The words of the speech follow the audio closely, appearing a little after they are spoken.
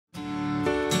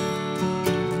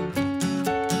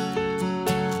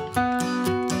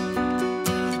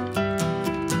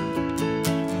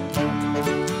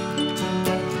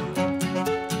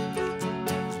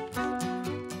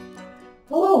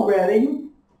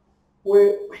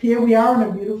Here we are on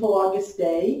a beautiful August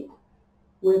day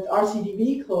with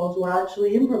RCTV closed. We're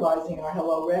actually improvising our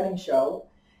Hello Reading show.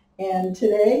 And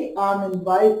today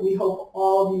we hope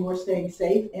all of you are staying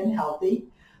safe and healthy.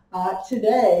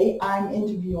 Today I'm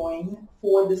interviewing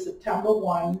for the September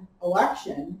 1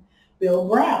 election, Bill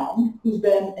Brown, who's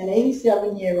been an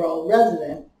 87-year-old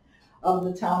resident of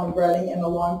the town of Reading and a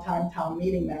longtime town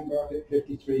meeting member.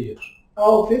 53 years.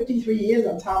 Oh, 53 years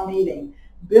on town meeting.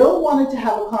 Bill wanted to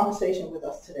have a conversation with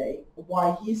us today of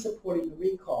why he's supporting the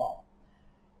recall.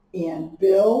 And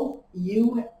Bill,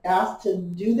 you asked to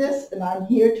do this, and I'm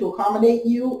here to accommodate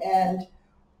you. And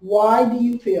why do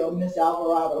you feel Ms.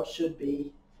 Alvarado should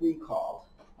be recalled?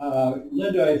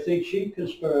 Linda, I think she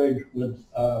conspired with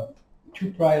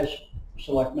two prior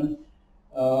selectmen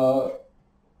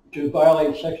to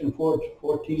violate Section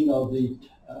 14 of the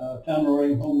Town of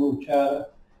Reading Home Rule Charter,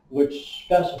 which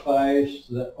specifies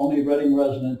that only Reading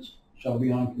residents shall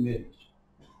be on committees.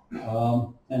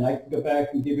 And I can go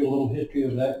back and give you a little history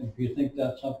of that if you think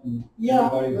that's something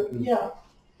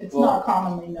It's not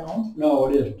commonly known. No,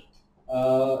 it isn't.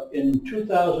 In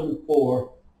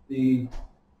 2004, the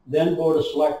then Board of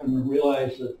Selectmen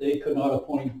realized that they could not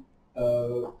appoint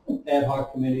ad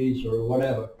hoc committees or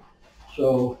whatever.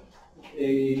 So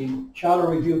a charter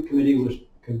review committee was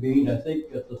convened. I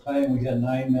think at the time we had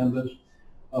 9 members,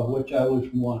 of which I was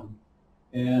one.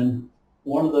 And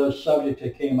one of the subjects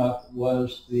that came up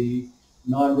was the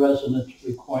non-residence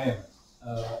requirement.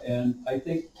 And I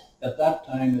think at that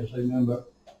time, as I remember,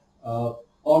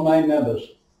 all 9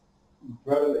 members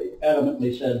very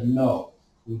adamantly said, no,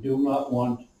 we do not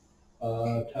want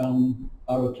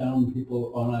out-of-town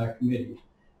people on our committees.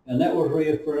 And that was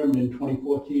reaffirmed in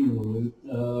 2014 when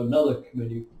another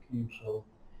committee came. So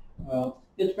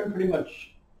it's been pretty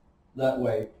much that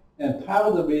way. And part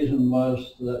of the reason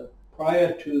was that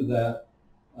prior to that,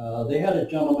 they had a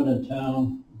gentleman in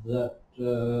town that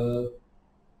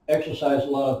exercised a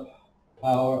lot of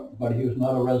power, but he was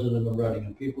not a resident of Reading.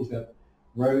 And people got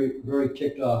very, very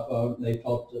ticked off. They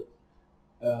felt that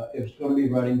if it's going to be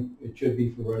Reading, it should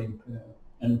be for Reading.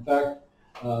 And in fact,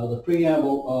 the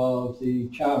preamble of the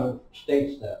charter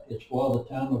states that it's for the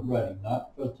town of Reading,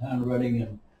 not for the town of Reading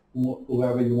and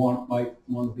whoever you might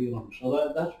want to be on.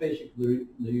 So that's basically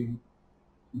the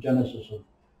genesis of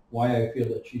why I feel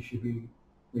that she should be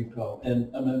recalled. And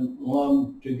then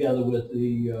along together with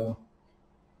the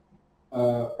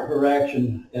her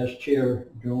action as chair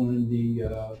during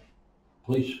the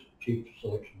police chief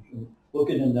selection. We'll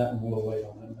get into that in more later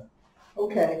on.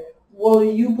 Okay. Well,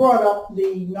 you brought up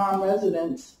the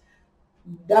non-residents.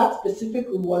 That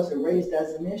specifically wasn't raised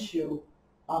as an issue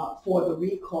for the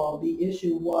recall. The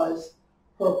issue was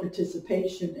her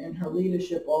participation and her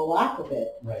leadership, or lack of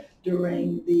it,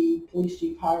 during the police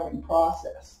chief hiring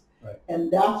process. Right. And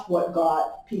that's what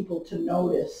got people to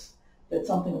notice that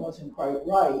something wasn't quite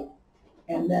right.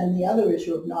 And then the other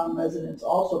issue of non-residents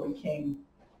also became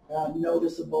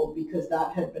noticeable because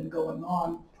that had been going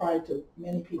on prior to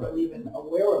many people even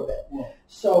aware of it. Yeah.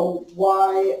 So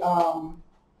why,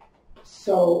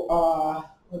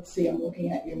 let's see, I'm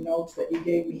looking at your notes that you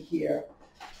gave me here.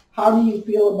 How do you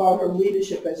feel about her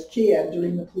leadership as chair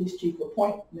during the police chief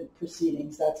appointment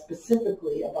proceedings? That's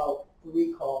specifically about the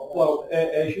recall. Well,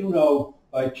 as you know,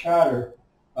 by charter,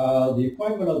 the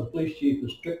appointment of the police chief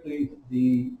is strictly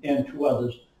and 2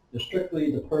 others, is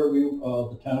strictly the purview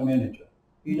of the town manager.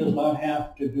 He does not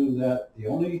have to do that. The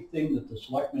only thing that the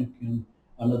selectmen can,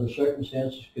 under the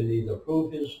circumstances, could either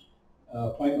approve his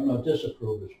appointment or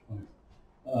disapprove his appointment.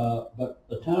 But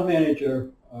the town manager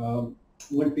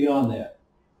went beyond that.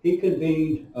 He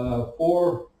convened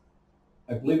 4,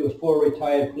 I believe it was 4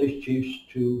 retired police chiefs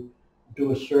to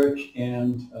do a search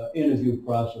and interview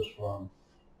process for him.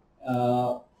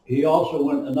 He also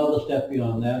went another step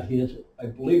beyond that. He has, I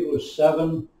believe it was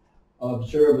 7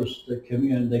 observers that came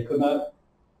in. They could not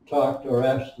talk or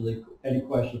ask any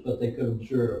questions, but they could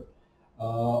observe.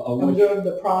 Observe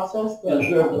the process?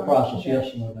 Observe the process,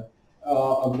 yes.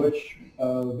 Of which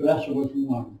Vanessa was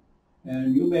one.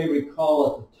 And you may recall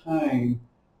at the time,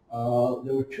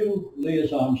 there were 2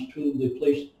 liaisons to the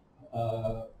police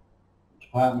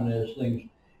department as things.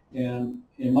 And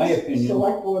in my opinion...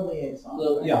 Select board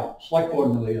liaison. Yeah, select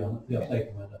board liaison. Yeah, thank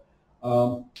you,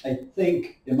 Linda. I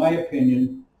think, in my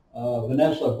opinion,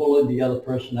 Vanessa bullied the other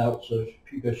person out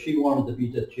because she wanted to be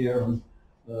the chair and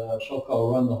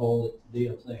so-called run the whole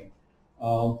deal thing.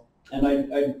 And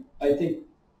I think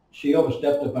she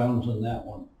overstepped the bounds on that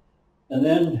one. And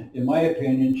then, in my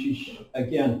opinion, she's,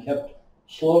 again, kept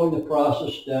slowing the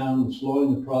process down.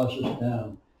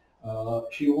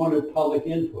 She wanted public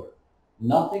input.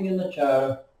 Nothing in the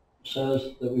charter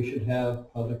says that we should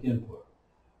have public input.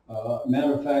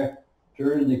 Matter of fact,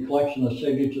 during the collection of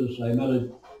signatures, I met a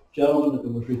gentleman that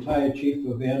was retired chief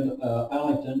of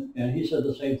Arlington, and he said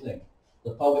the same thing.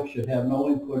 The public should have no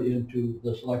input into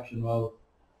the selection of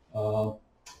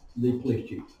the police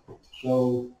chief.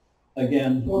 So,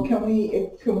 again. Well, can we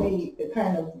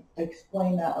kind of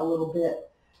explain that a little bit?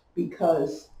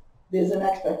 Because there's an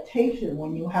expectation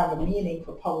when you have a meeting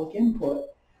for public input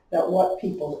that what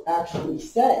people actually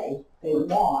say they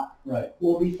want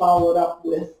will be followed up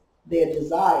with their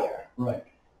desire. Right.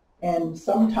 And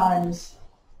sometimes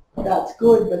that's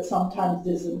good, but sometimes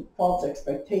there's a false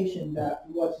expectation that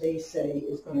what they say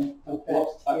is going to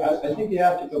affect. I think you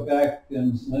have to go back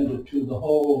and lend it to the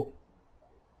whole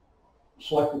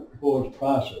select board's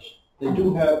process. They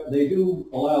do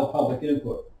allow public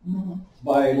input. Mm-hmm.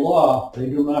 By law, they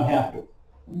do not have to.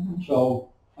 Mm-hmm. So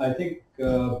I think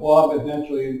Bob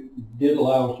eventually did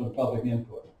allow some public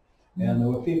input. Mm-hmm. And there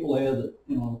were people there that,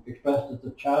 expressed that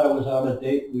the charter was out of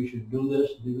date, we should do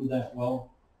this, do that. Well,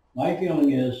 my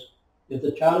feeling is, if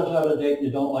the charter's out of date and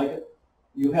you don't like it,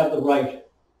 you have the right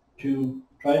to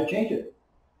try to change it.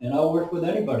 And I'll work with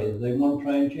anybody if they want to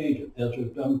try and change it, as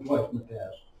we've done twice in the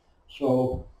past.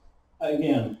 So,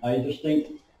 again, I just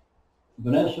think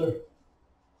Vanessa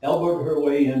elbowed her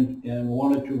way in and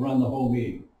wanted to run the whole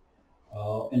meeting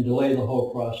and delay the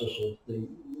whole process of the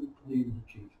chief,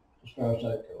 as far as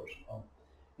that goes.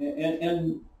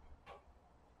 And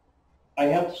I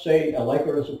have to say, I like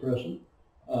her as a person.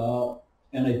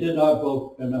 And I did not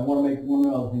vote, and I want to make one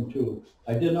other thing too.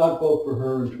 I did not vote for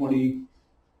her in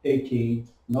 2018,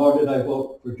 nor did I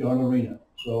vote for John Arena.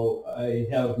 So I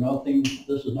have nothing,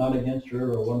 this is not against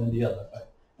her or one or the other.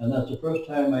 And that's the first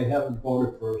time I haven't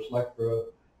voted for a select for a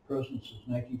person since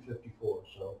 1954.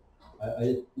 So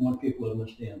I want people to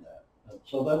understand that.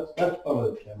 So that's part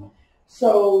of it, Chairman.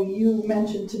 So you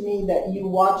mentioned to me that you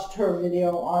watched her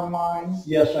video online.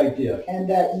 Yes, I did. And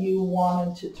that you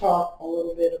wanted to talk a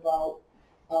little bit about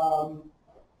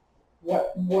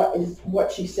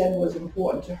what she said was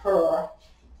important to her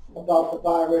about the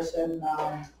virus and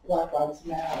Black Lives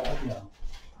Matter. Yeah.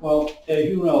 Well, as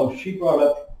you know, she brought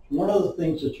up one of the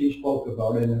things that she spoke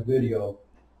about in the video.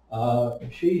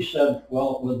 She said,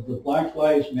 well, with the Black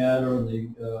Lives Matter and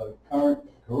the current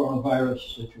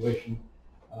coronavirus situation,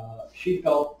 she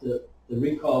felt that the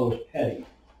recall was petty.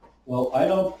 Well, I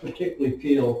don't particularly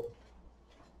feel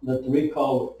that the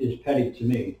recall is petty to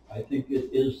me. I think it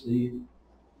is the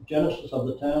genesis of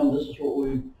the town. This is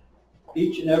what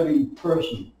each and every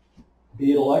person,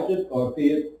 be it elected or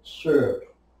be it served,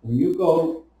 when you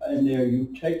go in there,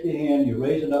 you take your hand, you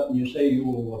raise it up, and you say you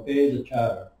will obey the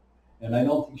charter. And I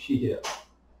don't think she did.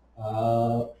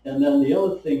 And then the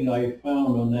other thing I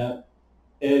found on that,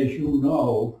 as you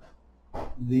know,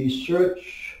 the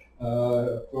search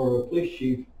for a police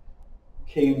chief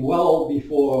came well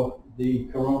before the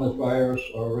coronavirus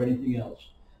or anything else.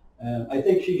 And I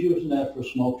think she's using that for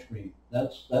smokescreen.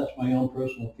 That's my own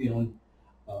personal feeling.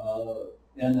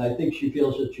 And I think she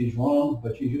feels that she's wrong,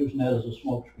 but she's using that as a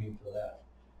smokescreen for that.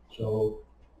 So.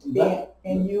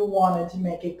 And you wanted to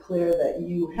make it clear that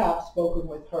you have spoken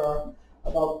with her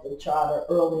about the charter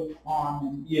early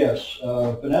on. Yes,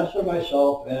 Vanessa,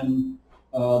 myself, and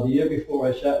the year before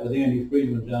I sat with Andy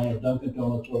Friedman down at Dunkin'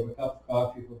 Donuts over a cup of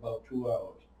coffee for about 2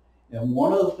 hours. And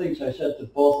one of the things I said to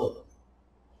both of them,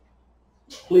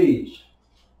 please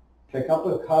pick up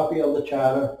a copy of the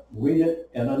charter, read it,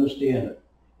 and understand it.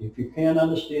 If you can't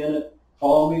understand it,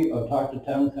 call me or talk to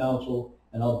town council,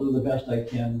 and I'll do the best I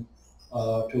can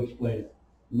to explain it.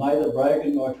 Neither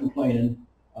bragging nor complaining.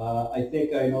 I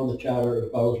think I know the charter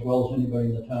about as well as anybody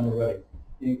in the town already,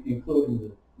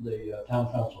 including the town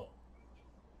council.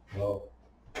 So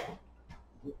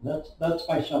that's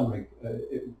my summary,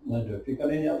 Linda. If you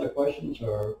got any other questions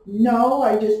or? No,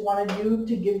 I just wanted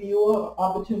to give you an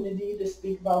opportunity to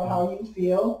speak about how you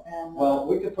feel. And well,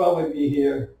 we could probably be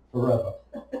here forever.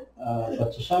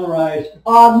 But to summarize,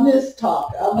 on this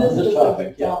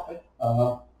topic, topic.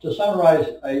 To summarize,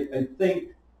 I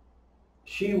think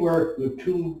she worked with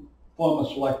two former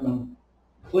selectmen,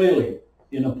 clearly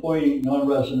in appointing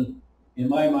non-resident, in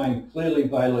my mind, clearly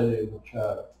violated the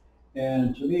charter.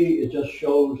 And to me, it just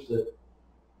shows that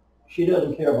she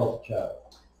doesn't care about the charter.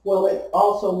 Well, it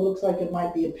also looks like it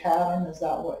might be a pattern. Is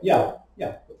that what? Yeah.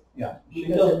 She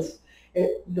doesn't.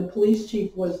 The police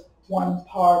chief was one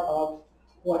part of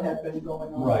what had been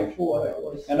going on before. That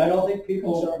was. And I don't think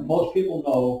most people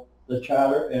know the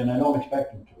charter, and I don't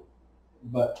expect them to.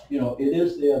 But, it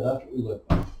is there. That's what we live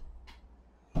by.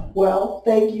 Well,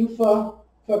 thank you for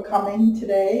coming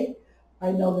today.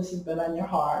 I know this has been on your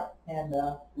heart, and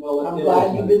I'm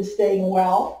glad you've been staying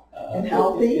well and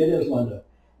healthy. It is, Linda.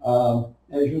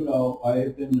 as you know, I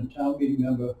have been a town meeting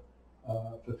member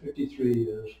for 53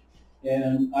 years,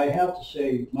 and I have to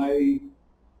say my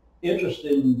interest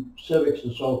in civics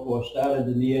and so forth started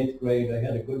in the 8th grade. I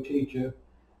had a good teacher.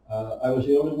 I was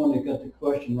the only one that got the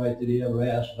question right that he ever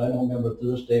asked. I don't remember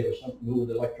to this day, it was something to do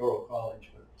with electoral college,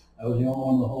 but I was the only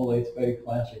one in the whole 8th grade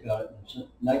class that got it, and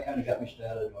that kind of got me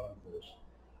started on this.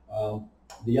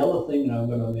 The other thing that I'm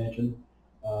going to mention,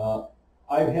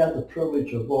 I've had the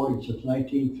privilege of voting since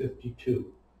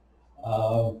 1952.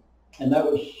 And that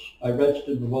was, I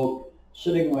registered to vote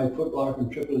sitting in my footlocker in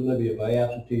Tripoli, Libya by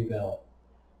absentee ballot.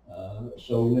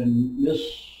 So when Miss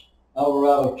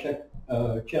Alvarado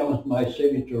challenged my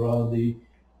signature on the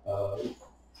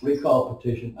recall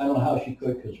petition, I don't know how she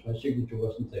could because my signature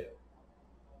wasn't there.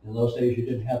 In those days, you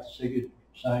didn't have to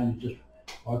sign, you just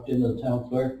walked into the town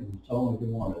clerk and told them if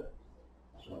you wanted it.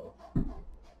 So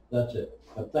that's it.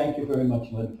 But thank you very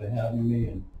much, Linda, for having me,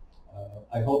 and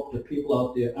I hope that people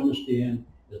out there understand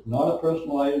it's not a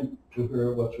personal item to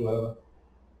her whatsoever.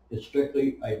 It's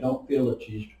strictly, I don't feel that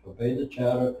she's obeyed the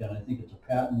charter, and I think it's a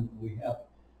pattern we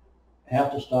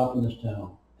have to stop in this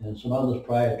town, and some others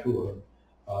prior to her.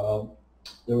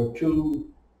 There were 2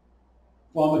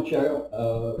 former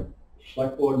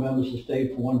select board members that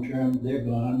stayed for 1 term. They're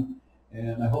gone,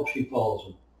 and I hope she follows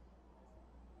them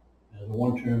as a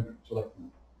 1-term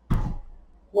selectman.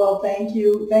 Well, thank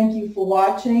you. Thank you for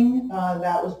watching.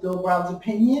 That was Bill Brown's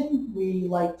opinion. We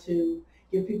like to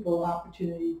give people an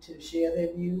opportunity to share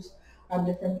their views on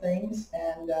different things,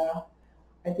 and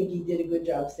I think he did a good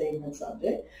job stating the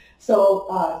subject.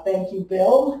 So thank you,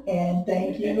 Bill, and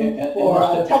thank you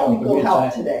for technical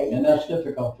help today. And that's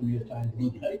difficult for me at times.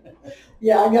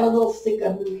 Yeah, I got a little stick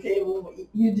under the table, but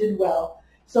you did well.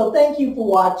 So thank you for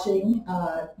watching.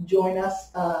 Join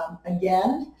us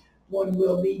again when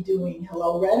we'll be doing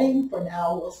Hello Reading. For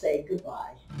now, we'll say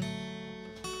goodbye.